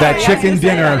you go. that chicken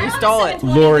dinner You stole it.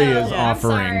 Lori is I'm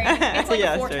offering. sorry. It's like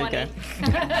Yes, a there you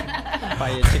 420. Buy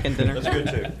you a chicken dinner. That's good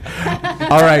too.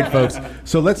 All right, folks.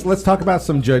 So let's talk about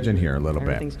some judging here a little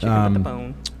Everything's bit. chicken with the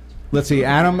bone. Let's see,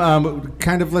 Adam.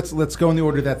 Kind of let's go in the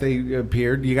order that they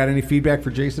appeared. You got any feedback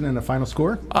for Jason and the final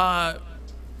score?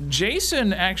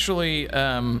 Jason actually,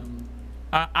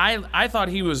 I thought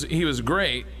he was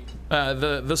great.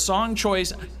 The song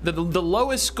choice, the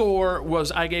lowest score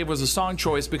was a song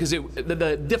choice because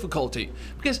the difficulty,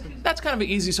 because that's kind of an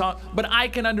easy song, but I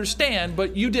can understand.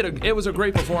 But it was a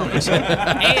great performance,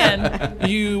 and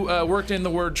you worked in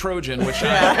the word Trojan, which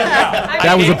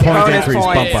that was a point increase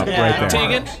bump up right there.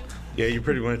 Tegan. Yeah, you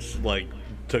pretty much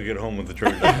took it home with the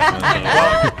Trojan.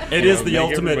 It is the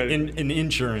ultimate in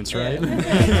insurance, right?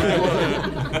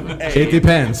 It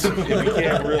depends. If you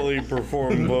can't really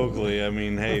perform vocally, I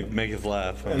mean, hey, make us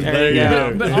laugh. There you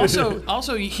go. But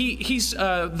also he's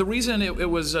the reason it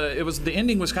was the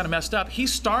ending was kind of messed up. He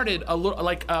started a little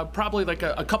probably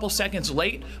a couple seconds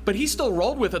late, but he still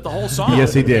rolled with it the whole song.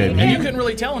 Yes, he did. And you couldn't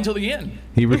really tell until the end.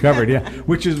 He recovered, yeah.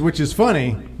 Which is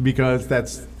funny because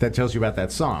that tells you about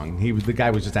that song. The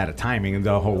guy was just out of timing and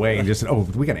the whole way and just said, "Oh,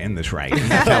 we got to end this right."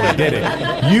 And that's how he did it.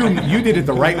 You did it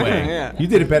the right way. Yeah. You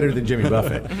did it better than Jimmy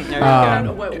Buffett.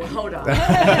 Wait, hold on.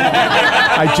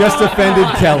 I just offended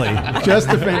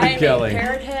Kelly.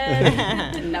 Parrot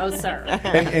head? No, sir.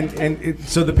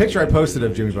 So the picture I posted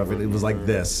of Jimmy Buffett, it was like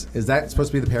this. Is that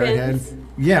supposed to be the parrot Fins. head?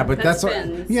 Yeah, but That's what.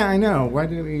 fins. Yeah, I know. Why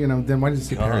did then why did you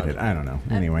say parrot head? I don't know.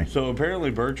 Anyway. So apparently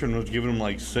Bertrand was giving him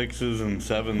 6s and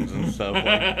 7s and stuff.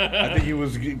 I think he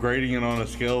was grading it on a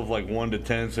scale of 1 to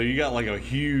 10. So you got a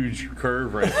huge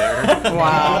curve right there.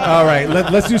 Wow. All right,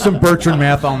 let's do some Bertrand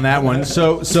math on that one.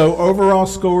 So overall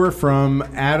score from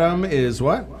Adam is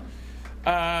what?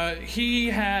 He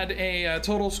had a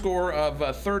total score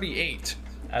of 38.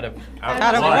 Out of what?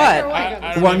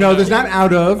 I don't Well, no, know. the's not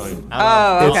out of.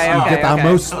 Oh, It's you get the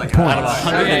most points.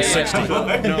 160.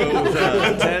 No, it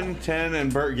was 10, 10,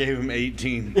 and Bert gave him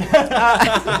 18.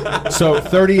 So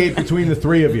 38 between the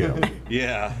three of you.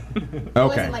 Yeah.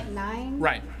 Okay. Was it 9?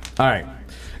 Right. All right.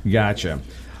 Gotcha.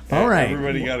 All right.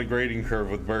 Everybody got a grading curve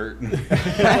with Bert. He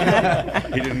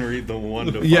didn't read the 1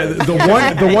 to 5. Yeah,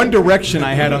 the one direction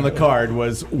I had on the card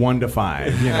was 1 to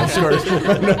 5. Scores 1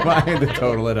 to 5 to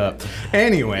total it up.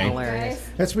 Anyway, Hilarious.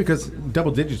 that's because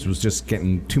double digits was just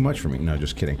getting too much for me. No,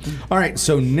 just kidding. All right,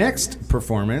 so next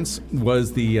performance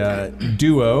was the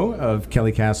duo of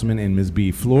Kelly Castleman and Ms.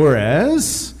 B.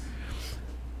 Flores.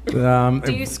 Do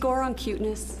you score on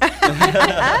cuteness?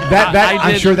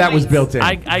 I'm sure that was built in.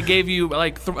 I gave you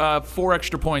 4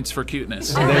 extra points for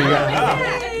cuteness.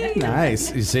 There you go.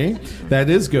 Nice. You see?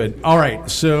 That is good. All right.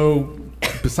 So,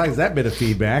 besides that bit of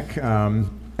feedback,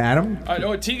 Adam?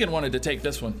 Tegan wanted to take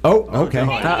this one. Oh, okay.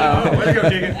 Uh-oh. Way to go,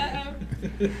 Tegan.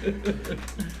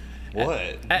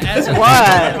 What?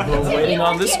 What? We're waiting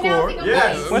on the score.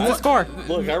 Yes. What's the score?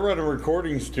 Look, I run a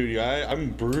recording studio. I'm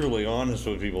brutally honest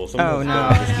with people. Oh, no.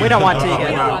 We don't want We don't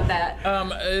Tegan. want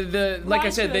that. Like I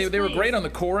said, Watch they were this, great please. on the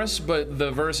chorus, but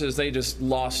the verses they just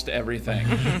lost everything.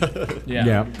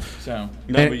 Yeah. So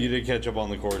No, but you did catch up on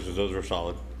the choruses. Those were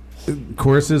solid.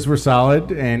 Choruses were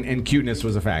solid, and cuteness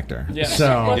was a Yeah. factor. Well,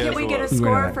 So, can we get a We know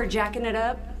score that. for jacking it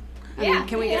up? I Yeah, mean,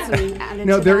 can we get yeah. some added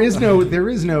no, to there that? is no,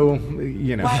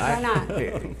 Why not?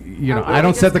 I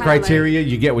don't set the criteria.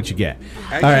 You get what you get.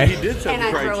 Actually, All right. he did set And the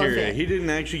I throw a criteria. fit. He didn't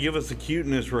actually give us a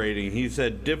cuteness rating. He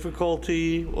said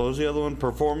difficulty, what was the other one?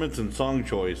 Performance and song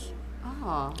choice.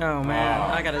 Oh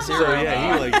man, I got a 0. So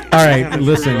yeah, he like. All right,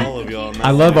 listen. All of y'all, I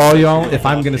love all y'all. If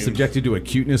I'm going to subject you to a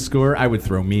cuteness score, I would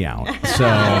throw me out. So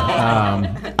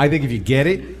I think if you get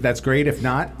it, that's great. If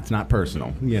not, it's not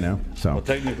personal. So. Well,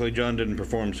 technically, John didn't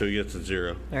perform, so he gets a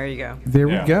 0. There you go. There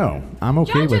we go. I'm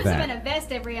okay John with jumps that. in a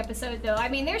vest every episode, though. I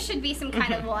mean, there should be some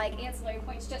kind of ancillary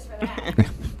points just for that.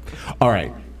 All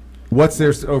right. What's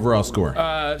their overall score?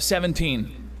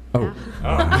 17. Oh.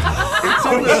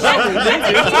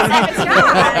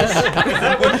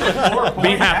 Be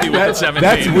happy with the 17.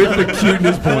 That's with the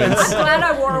cuteness points. I'm glad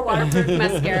I wore a waterproof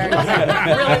mascara.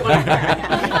 I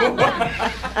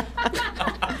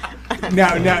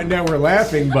really Now we're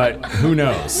laughing, but who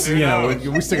knows?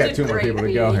 We still got 2 more people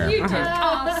to go here. You did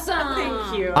awesome.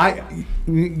 Thank you.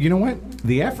 You know what?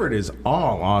 The effort is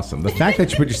all awesome. The fact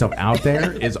that you put yourself out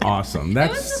there is awesome. It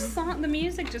was the song. The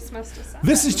music just must have sounded.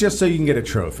 This is just so you can get a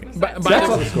trophy. By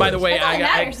the way,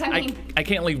 I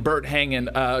can't leave Bert hanging.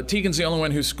 Tegan's the only one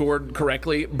who scored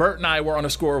correctly. Bert and I were on a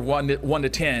score of 1 to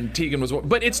 10. Tegan was,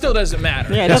 but it still doesn't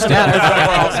matter. Yeah, it doesn't matter. It's the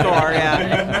overall score.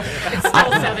 Yeah, it's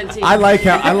still 17. I like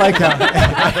how.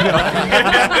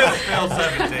 It's still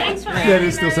 17. That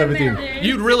is still 17.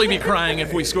 You'd really be crying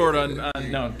if we scored on.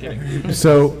 No, I'm kidding.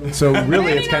 So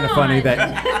really, it's kind of funny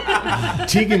that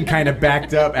Tegan kind of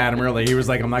backed up Adam early. He was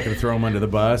like, "I'm not going to throw him under the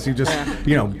bus." He just,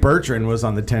 Bertrand was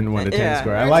on the 1 to 10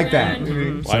 score. I like that. Well,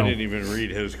 I didn't even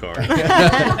read his card.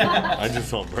 I just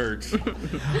saw Bert's.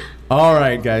 All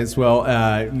right, guys. Well,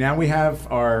 now we have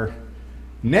our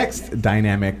next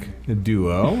dynamic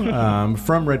duo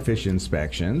from Redfish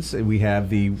Inspections. We have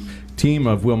the team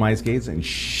of Will Meisgates and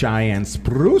Cheyenne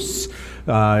Spruce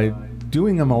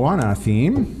doing a Moana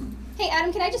theme. Hey,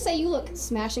 Adam, can I just say you look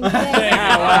smashing today?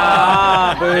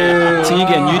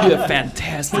 Tegan, you did a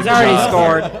fantastic He's already job.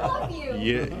 scored. Love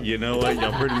you. You know what?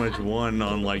 Y'all pretty much won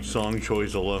on like song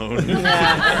choice alone.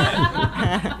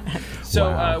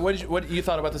 So, what you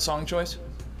thought about the song choice?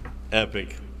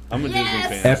 Epic. I'm a Yes!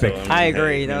 Disney fan. Epic. So, I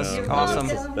agree. That was awesome.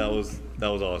 That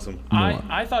was awesome.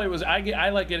 I thought it was. I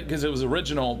like it because it was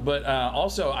original, but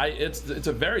also it's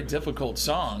a very difficult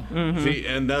song. Mm-hmm. See,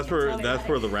 and that's where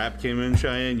the rap came in,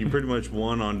 Cheyenne. You pretty much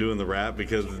won on doing the rap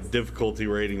because the difficulty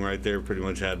rating right there pretty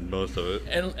much had most of it.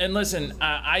 And listen,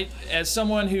 I as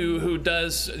someone who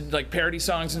does like parody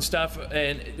songs and stuff,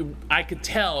 and I could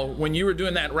tell when you were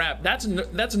doing that rap, that's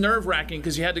nerve wracking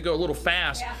because you had to go a little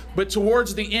fast. Yeah. But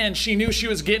towards the end, she knew she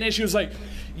was getting it. She was like,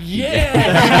 yeah.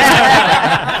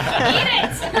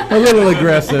 A little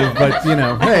aggressive, but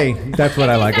hey, that's what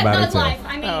I like about it too.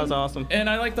 That was awesome. And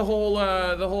I like the whole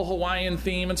Hawaiian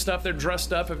theme and stuff. They're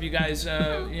dressed up. If you guys,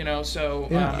 I thought that was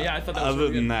Other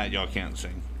really than good. that, y'all can't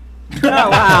sing. Oh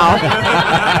wow.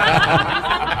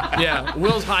 Yeah,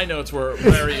 Will's high notes were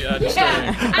very disturbing.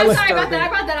 Yeah, I'm sorry about that. I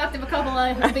brought that octave a couple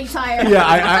of being tired. Yeah,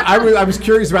 I was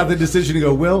curious about the decision to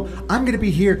go, Will, I'm going to be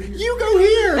here. You go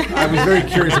here. I was very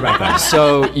curious about that.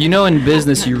 So, in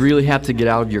business, you really have to get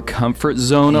out of your comfort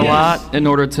zone a lot in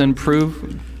order to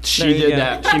improve. She did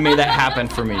that. She made that happen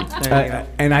for me.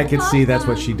 And I could see that's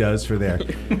what she does for there.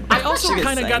 I also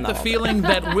kind of got the feeling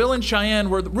that Will and Cheyenne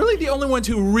were really the only ones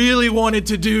who really wanted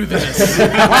to do this.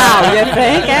 Wow, you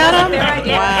think, Adam? I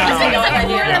think it's like a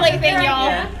quarterly thing,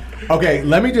 y'all. Okay,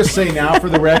 let me just say now for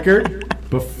the record,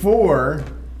 before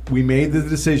we made the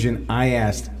decision, I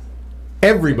asked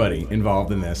everybody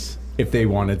involved in this if they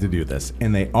wanted to do this,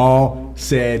 and they all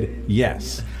said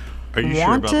yes. Are you sure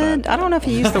Wanted? about that? I don't know if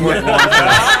he used the word wanted.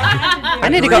 I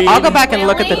need to go. I'll go back and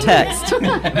look at the text.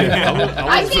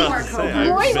 I think say,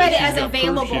 Roy I read it said as she got proof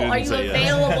available. she didn't Are you say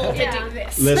yes. available to do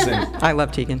this? Listen, I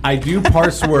love Tegan. I do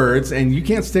parse words, and you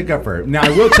can't stick up for her. Now, I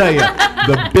will tell you,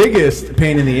 the biggest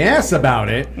pain in the ass about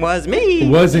it Was me.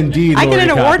 was indeed I get Lori an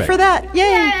award Kopic. for that.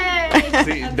 Yay.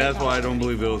 See, that's why I don't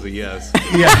believe it was a yes.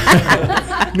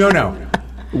 Yeah. No.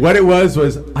 What it was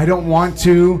I don't want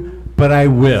to, but I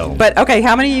will. But okay,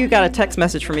 how many of you got a text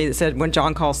message from me that said when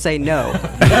John calls, say no?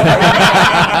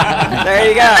 There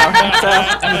you go.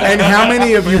 And how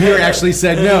many of you here actually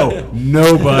said no?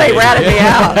 Nobody. They ratted me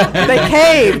out. They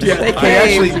caved. Yeah, They I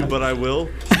caved. actually- But I will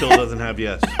still doesn't have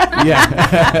yes.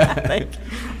 Yeah.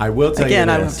 I will tell Again,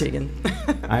 you I this. love Tegan.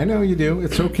 I know you do.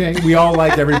 It's okay. We all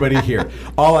like everybody here.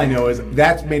 All I know is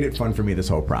that's made it fun for me, this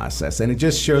whole process. And it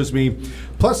just shows me,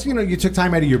 plus, you took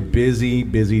time out of your busy,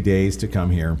 busy days to come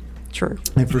here. True.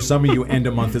 And for some of you, end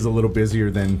of month is a little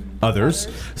busier than others.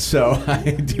 So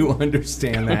I do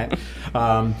understand that.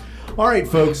 All right,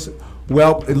 folks.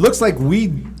 Well, it looks like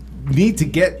we need to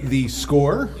get the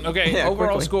score. Okay, Yeah,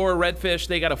 overall quickly. score, Redfish,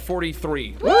 they got a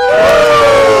 43. Well,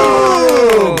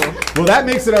 that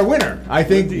makes it our winner. I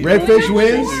think Redfish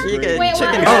wins. You get Wait,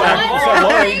 chicken.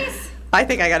 what? I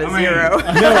think I got a 0.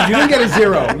 No, you didn't get a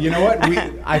 0. You know what?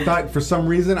 I thought for some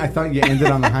reason you ended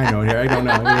on the high note here. I don't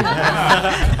know.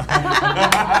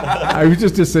 I was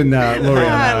just in Lori.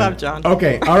 I love John.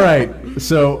 Okay, all right.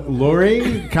 So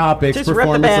Lori Kopic's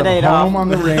performance of Home on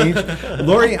the Range.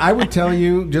 Lori, I would tell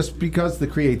you, just because the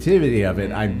creativity of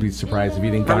it, I'd be surprised if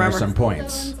you didn't garner some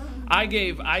points. I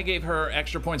gave her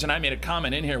extra points, and I made a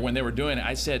comment in here when they were doing it.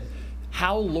 I said,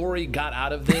 how Lori got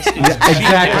out of this is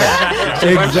exactly.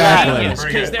 Because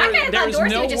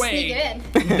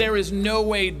there is no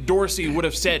way Dorsey would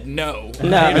have said no. No,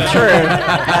 that's true.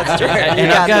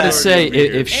 And I've got to say,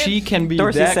 if she can be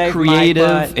Dorsey that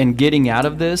creative in getting out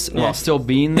of this while still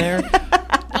being there,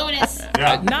 Bonus.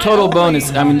 total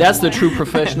bonus. I mean, that's the true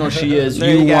professional she is.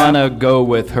 You want to go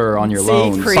with her on your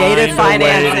loans. Creative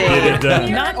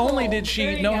financing. Not only did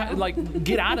she know how to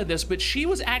get out of this, but she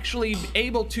was actually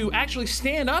able to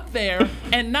stand up there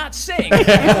and not sing.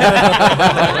 That's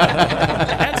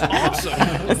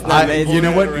awesome. You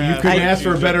know what? You couldn't ask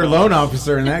for a better loan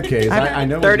officer in that case. I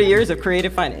know. 30 years of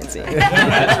creative financing.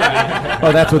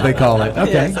 Oh, that's what they call it.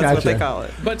 Okay, yes, that's gotcha. what they call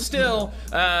it. But still,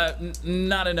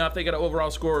 not enough. They got an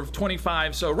overall score of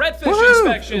 25. So Redfish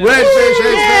Inspection. Redfish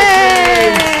Inspection.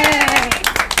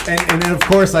 And then, of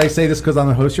course, I say this because I'm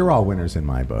the host. You're all winners in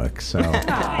my book. So, Thank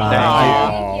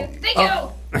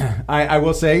you. I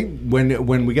will say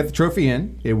when we get the trophy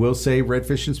in, it will say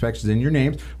Redfish Inspections in your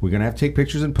names. We're gonna have to take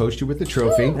pictures and post you with the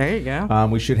trophy. There you go.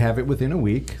 We should have it within a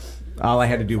week. All I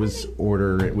had to do was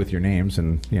order it with your names,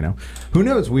 and who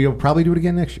knows? We'll probably do it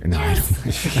again next year. No, I don't.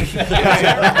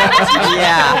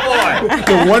 Yeah.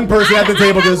 The one person at the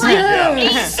table goes,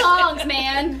 8 songs,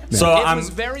 man. So It was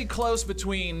very close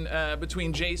between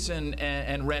Jason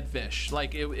and Redfish.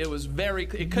 It was very.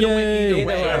 It could have went either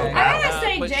way. I gotta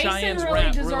say, But Jason Cheyenne's really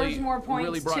rap deserves more points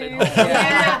really brought too. it home.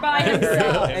 Yeah, by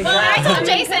himself. Well, I told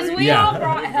Jason We all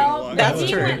brought help. That's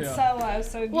he true. went solo,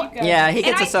 so you go. Yeah, he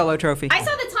gets And a solo trophy. I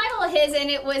saw the title of his, and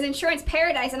it was Insurance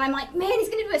Paradise, and I'm like, man, he's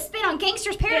gonna do a spin on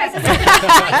Gangster's Paradise. And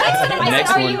I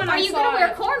Next said, one. are you gonna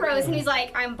wear cornrows? And he's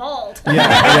like, I'm bald.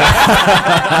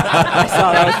 I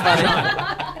saw that was funny.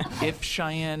 If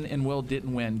Cheyenne and Will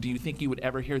didn't win, do you think you would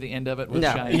ever hear the end of it with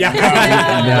No. Cheyenne?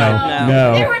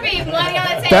 no. There would be money on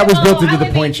the table. That was built into I the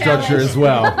would be point structure challenged. as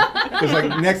well. It was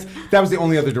next. That was the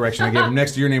only other direction I gave him.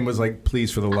 Next to your name was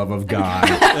please, for the love of God,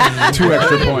 2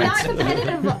 extra I'm points. not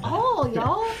competitive at all,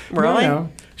 y'all. Really?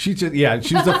 No. She was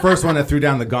the first one that threw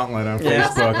down the gauntlet on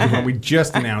Facebook when we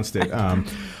just announced it.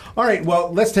 All right,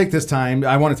 well, let's take this time.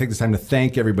 I want to take this time to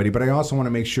thank everybody, but I also want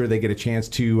to make sure they get a chance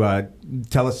to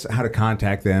tell us how to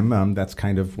contact them. That's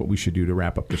kind of what we should do to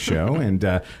wrap up the show and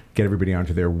get everybody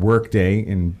onto their work day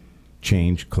and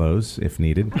change clothes if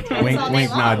needed. Wink,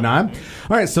 wink, nod, nod.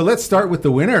 All right, so let's start with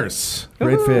the winners.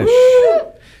 Redfish.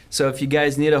 So if you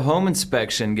guys need a home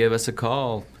inspection, give us a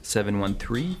call,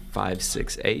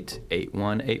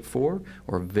 713-568-8184,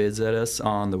 or visit us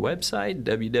on the website,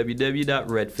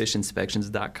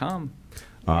 www.redfishinspections.com.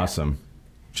 Awesome.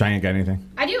 Cheyenne, got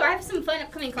anything? I do. I have some fun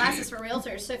upcoming classes for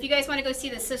realtors. So if you guys want to go see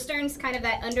the Cisterns, kind of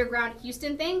that underground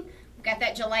Houston thing, we've got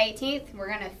that July 18th. We're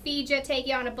going to feed you, take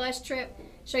you on a bus trip,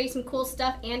 show you some cool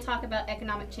stuff, and talk about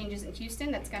economic changes in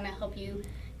Houston. That's going to help you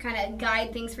kind of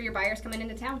guide things for your buyers coming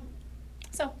into town.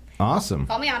 So Awesome.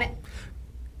 call me on it.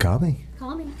 Call me.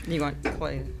 Call me. You want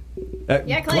Clay?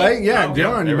 Yeah, Clay. Yeah, Oh, Dylan, you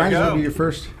there we might as well go. be your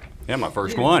first. Yeah, my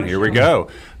first one. Here we go.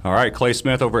 All right, Clay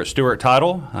Smith over at Stewart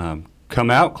Title.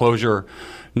 Come out, close your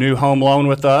new home loan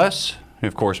with us. And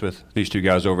of course, with these two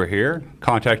guys over here.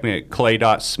 Contact me at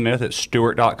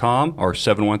clay.smith@stewart.com or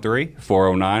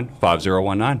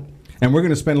 713-409-5019. And we're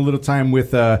going to spend a little time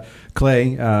with Clay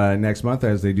next month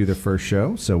as they do their first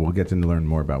show. So we'll get to learn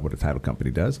more about what a title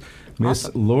company does. Miss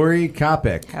Lori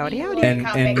Kopic. Howdy, howdy.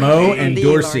 And Mo and The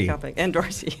Dorsey. Lori Kopic. And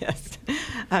Dorsey, yes.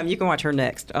 You can watch her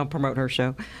next. I'll promote her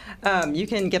show. You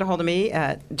can get a hold of me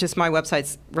at just my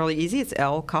website's really easy. It's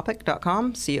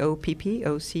lkopic.com,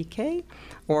 COPPOCK,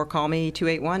 or call me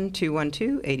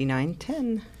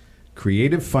 281-212-8910.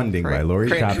 Creative Funding by Lori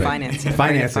Kopic. Financing.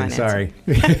 Financing, sorry.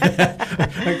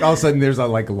 All of a sudden there's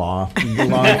law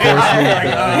enforcement.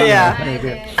 Yeah.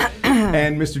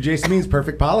 And Mr. Jason Means,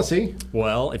 Perfect Policy.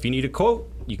 Well, if you need a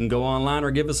quote, you can go online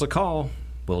or give us a call.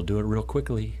 We'll do it real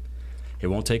quickly. It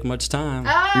won't take much time.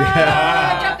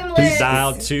 Drop them lyrics.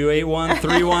 Dial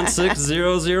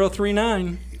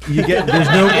 281-316-0039. You get there's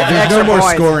no more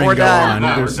points. scoring We're going done.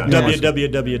 on. There's no more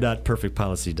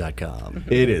www.perfectpolicy.com.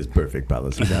 It is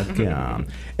perfectpolicy.com.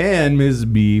 And Ms.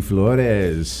 B.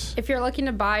 Flores. If you're looking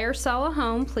to buy or sell a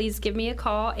home, please give me a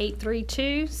call,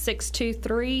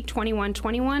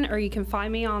 832-623-2121, or you can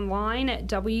find me online at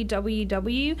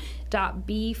www.bflores.com.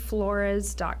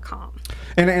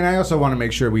 And I also want to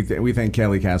make sure we thank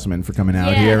Kelly Castleman for coming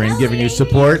out Yes. here and giving you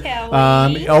support.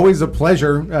 Always a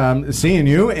pleasure seeing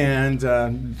you, and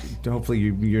hopefully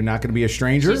you're not going to be a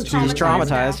stranger. She's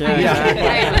traumatized.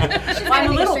 Yeah.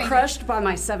 I'm a little crushed by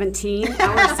my 17.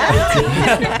 Hour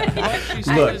 17. She's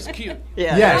Look. cute.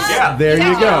 Yes, there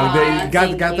you go. Aw,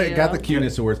 Got the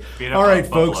cuteness awards. All right,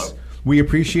 folks. We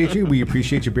appreciate you. We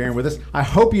appreciate you bearing with us. I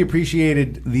hope you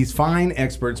appreciated these fine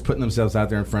experts putting themselves out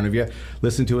there in front of you.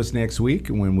 Listen to us next week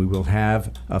when we will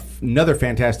have another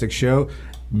fantastic show.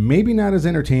 Maybe not as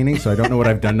entertaining, so I don't know what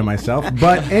I've done to myself.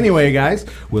 But anyway, guys,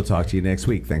 we'll talk to you next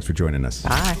week. Thanks for joining us.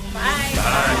 Bye.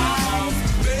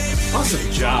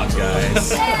 Awesome job,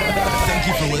 guys. Thank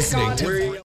you for listening to